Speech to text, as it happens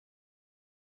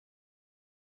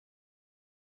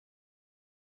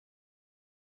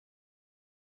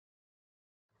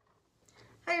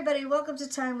Hi everybody, welcome to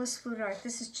Timeless Food Art.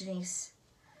 This is Janice.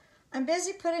 I'm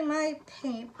busy putting my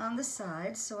paint on the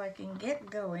side so I can get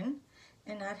going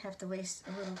and not have to waste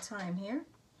a little time here.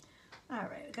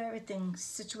 Alright, I got everything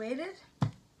situated.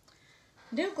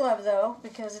 New glove though,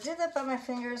 because I did that by my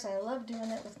fingers. I love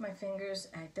doing it with my fingers.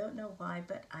 I don't know why,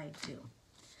 but I do.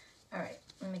 Alright,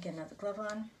 let me get another glove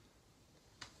on.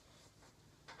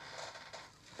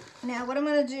 Now what I'm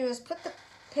going to do is put the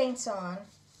paints on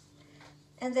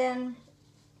and then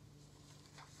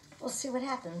we'll see what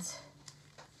happens.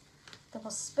 Then we'll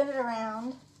spin it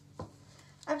around.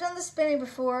 I've done the spinning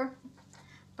before,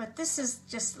 but this is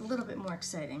just a little bit more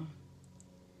exciting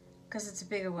because it's a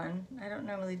bigger one. I don't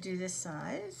normally do this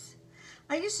size.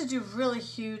 I used to do really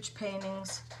huge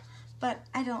paintings, but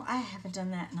I haven't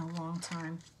done that in a long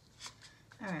time.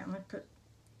 All right, I'm gonna put,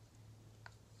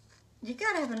 you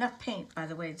gotta have enough paint, by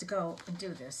the way, to go and do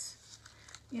this.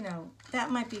 You know, that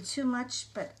might be too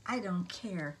much, but I don't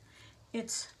care.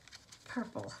 It's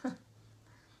purple.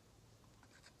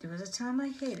 There was a time I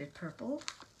hated purple,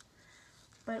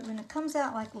 but when it comes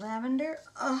out like lavender,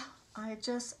 oh, I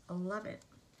just love it.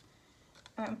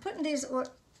 I'm putting the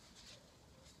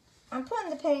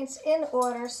paints in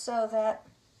order so that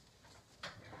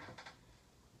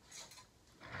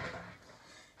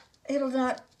it'll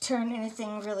not turn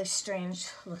anything really strange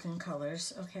looking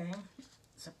colors, okay?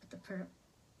 So put the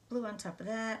blue on top of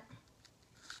that.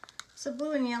 So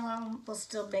blue and yellow will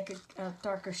still make a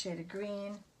darker shade of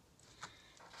green.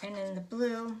 And then the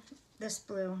blue, this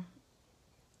blue,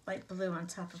 light blue on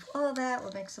top of all that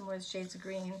will make some more shades of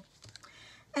green.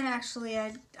 And actually,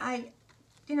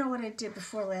 you know what I did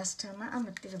before last time? I'm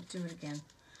going to do it again.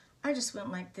 I just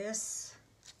went like this.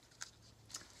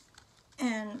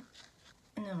 And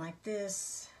then like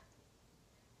this.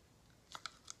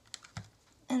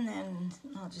 And then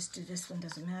I'll just do this one,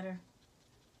 doesn't matter.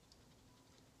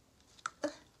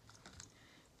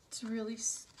 It's really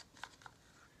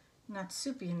not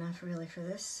soupy enough really for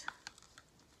this.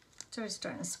 It's already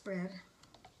starting to spread.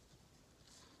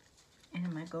 And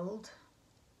in my gold.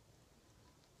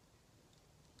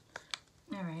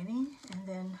 Alrighty, and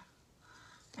then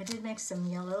I did make some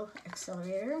yellow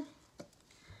accelerator.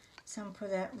 So I'm gonna put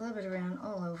that a little bit around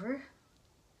all over.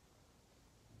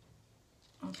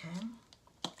 Okay.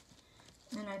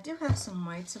 And I do have some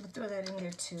white, so I'm gonna throw that in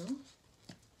there too.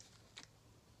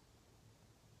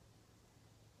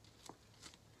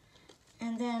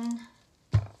 And then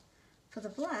for the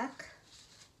black,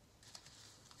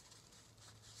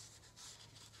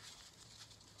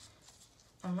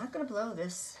 I'm not going to blow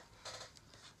this.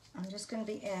 I'm just going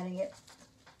to be adding it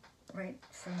right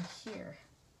from here.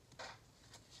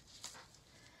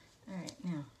 All right,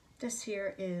 now this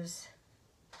here is,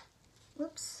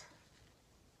 whoops.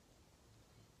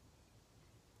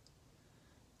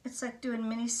 It's like doing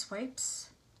mini swipes,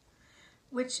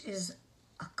 which is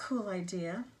a cool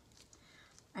idea.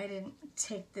 I didn't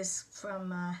take this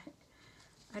from, I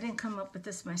didn't come up with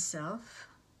this myself.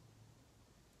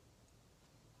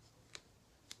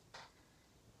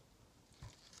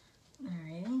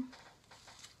 Alrighty.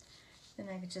 Then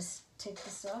I could just take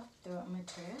this off, throw it in my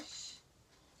trash.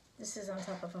 This is on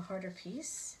top of a harder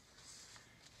piece.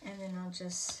 And then I'll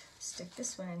just stick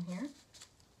this one in here.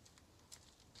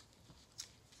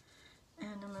 And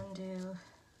I'm going to do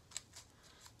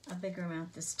a bigger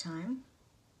amount this time.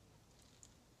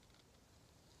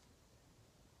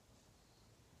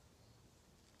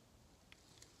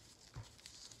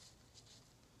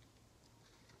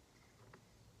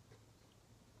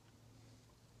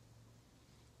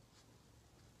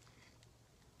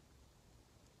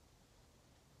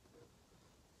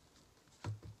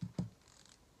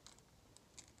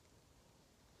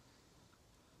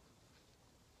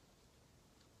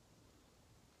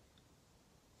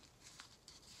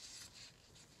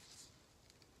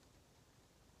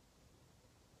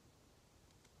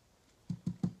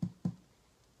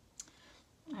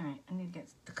 Alright, I need to get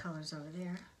the colors over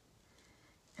there.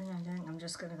 And then I'm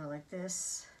just going to go like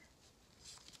this.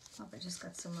 Oh, I just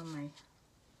got some on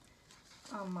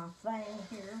my thing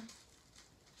here.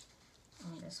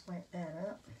 I'll just wipe that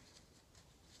up.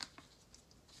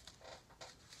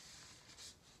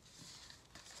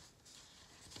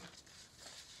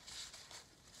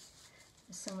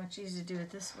 It's so much easier to do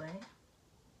it this way.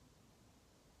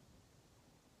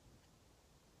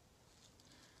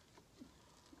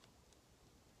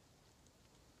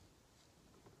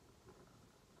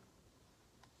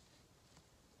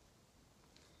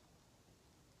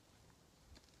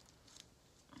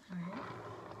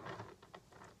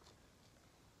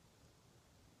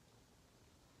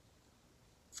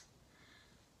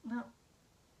 Well,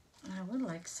 I would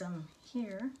like some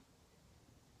here.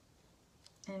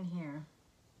 in here.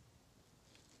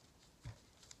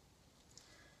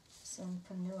 So I'm gonna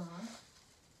put new on.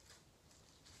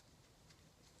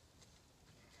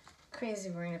 Crazy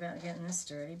worrying about getting this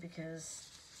dirty because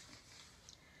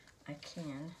I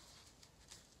can.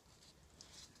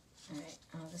 Alright,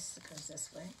 oh, this goes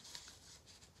this way.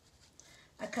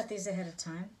 I cut these ahead of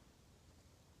time.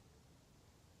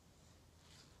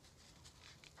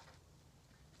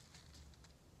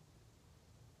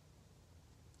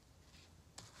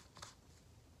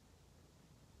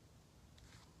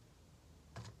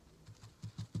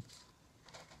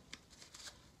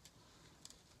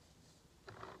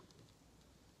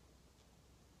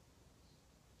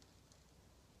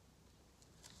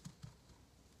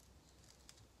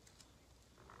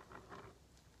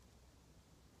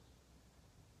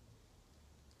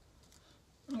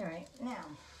 Alright, now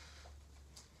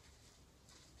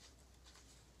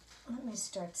let me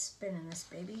start spinning this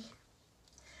baby.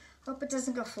 Hope it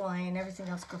doesn't go flying and everything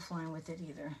else go flying with it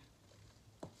either.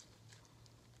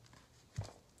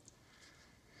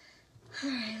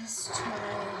 Alright, let's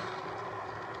try.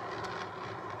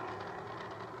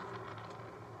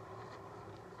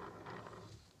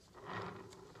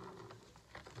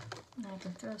 Now I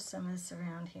can throw some of this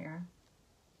around here.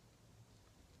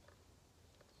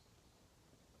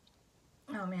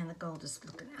 Oh man, the gold is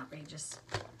looking outrageous.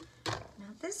 Now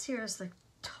this here is like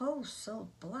toast so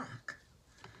black,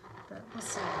 but we'll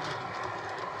see.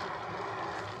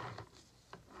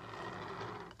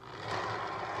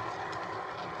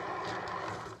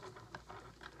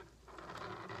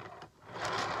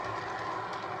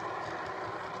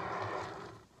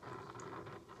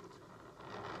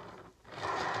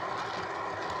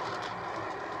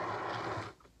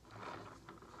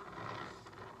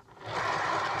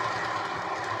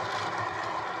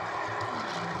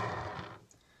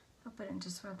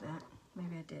 Just rub that.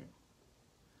 Maybe I did.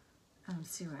 I don't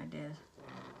see what I did.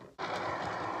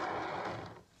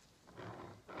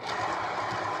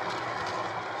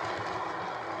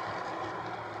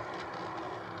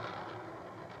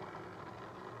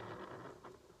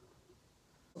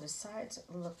 The sides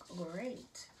look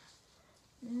great.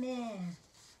 Man.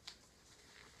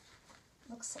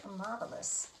 Looks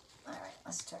marvelous. All right,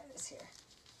 let's try this here.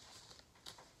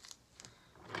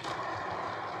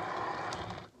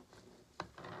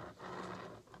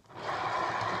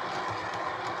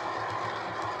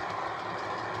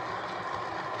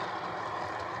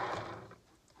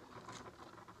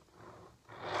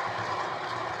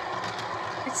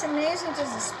 It's amazing it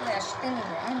doesn't splash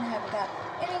anywhere. I don't have got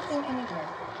anything anywhere.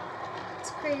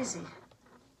 It's crazy.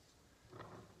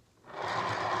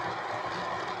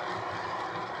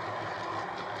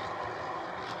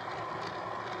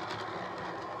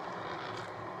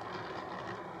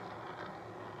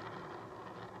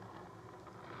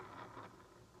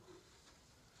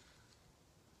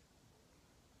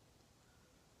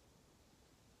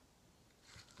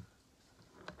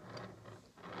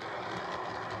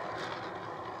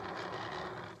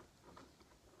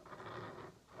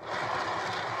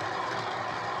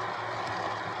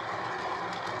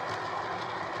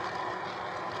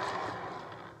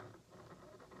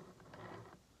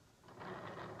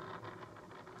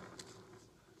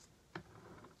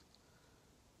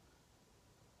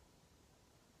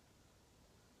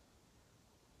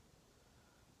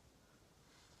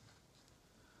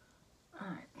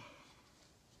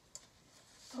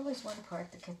 Always one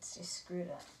part that gets just screwed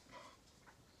up.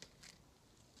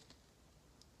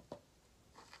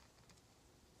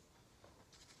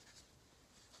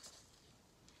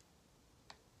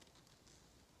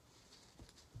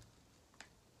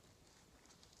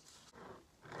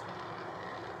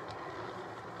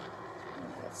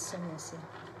 Oh, that's so messy.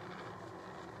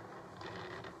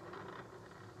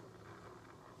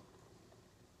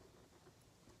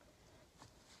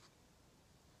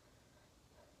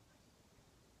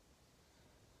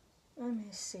 Let me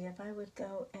see if I would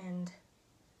go and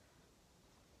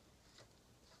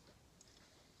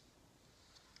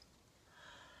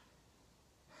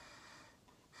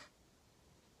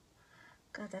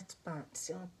God, that spot. It's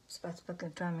the only spot's going to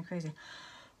drive me crazy.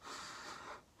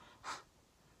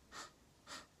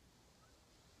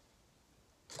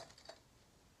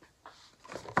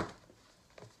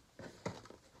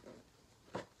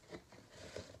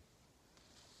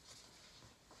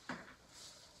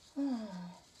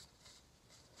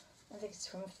 I think it's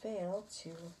from failed to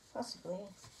possibly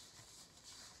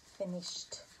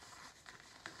finished.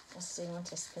 Let's see, I want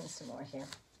to spin some more here.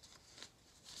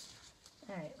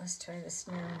 All right, let's try this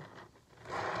now.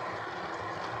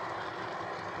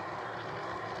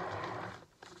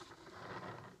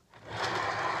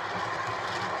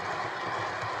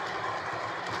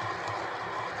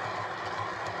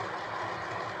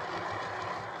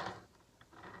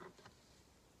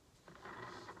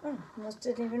 Almost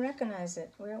didn't even recognize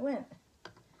it, where it went.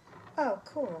 Oh,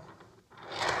 cool.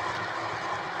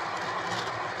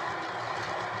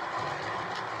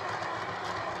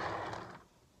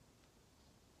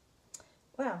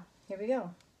 Wow, here we go.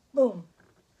 Boom.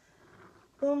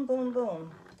 Boom, boom,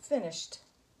 boom. Finished.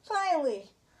 Finally.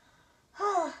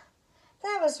 Ah,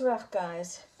 that was rough,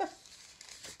 guys.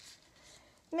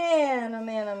 Man, oh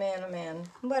man, oh man, oh man.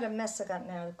 What a mess I got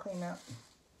now to clean up.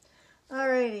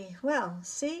 Alrighty, well,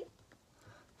 see?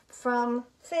 From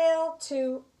fail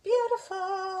to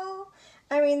beautiful.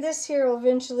 I mean, this here will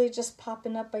eventually just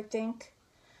popping up, I think.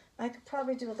 I could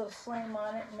probably do a little flame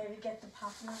on it and maybe get the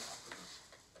popping up.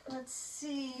 Let's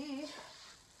see.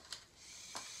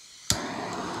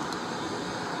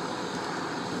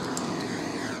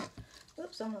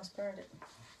 Oops, almost burned it.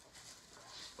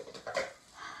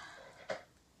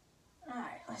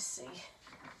 Alright, let's see.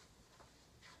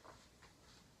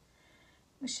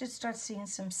 We should start seeing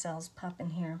some cells pop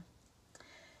in here.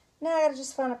 Now I gotta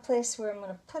just find a place where I'm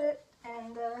gonna put it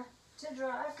and to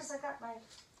dry, because I got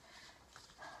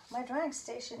my drying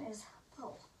station is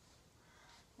full.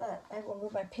 But I will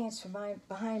move my paints from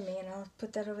behind me and I'll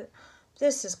put that over.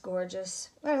 This is gorgeous.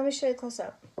 All right, let me show you close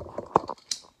up.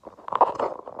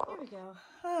 Here we go.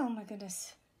 Oh my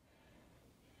goodness.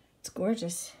 It's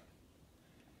gorgeous.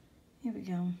 Here we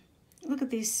go. Look at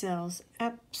these cells.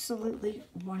 Absolutely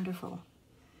wonderful.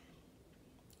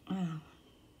 Wow.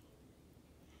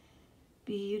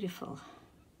 Beautiful.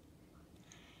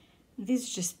 These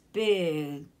are just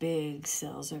big, big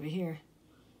cells over here.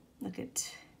 Look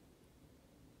at.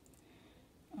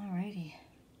 Alrighty.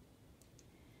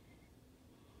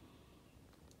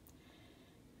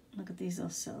 Look at these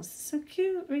little cells. So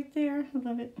cute right there. I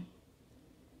love it.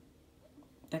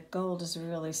 That gold is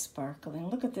really sparkling.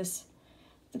 Look at this.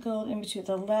 The gold in between.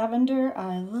 The lavender.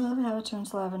 I love how it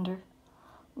turns lavender.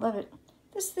 Love it.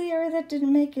 This is the area that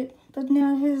didn't make it, but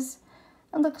now it is.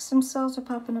 And look, some cells are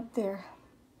popping up there.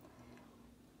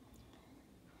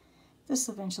 This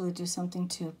will eventually do something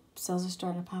too. Cells are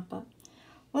starting to pop up.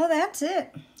 Well, that's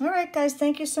it. All right, guys.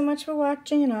 Thank you so much for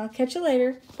watching, and I'll catch you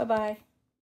later. Bye-bye.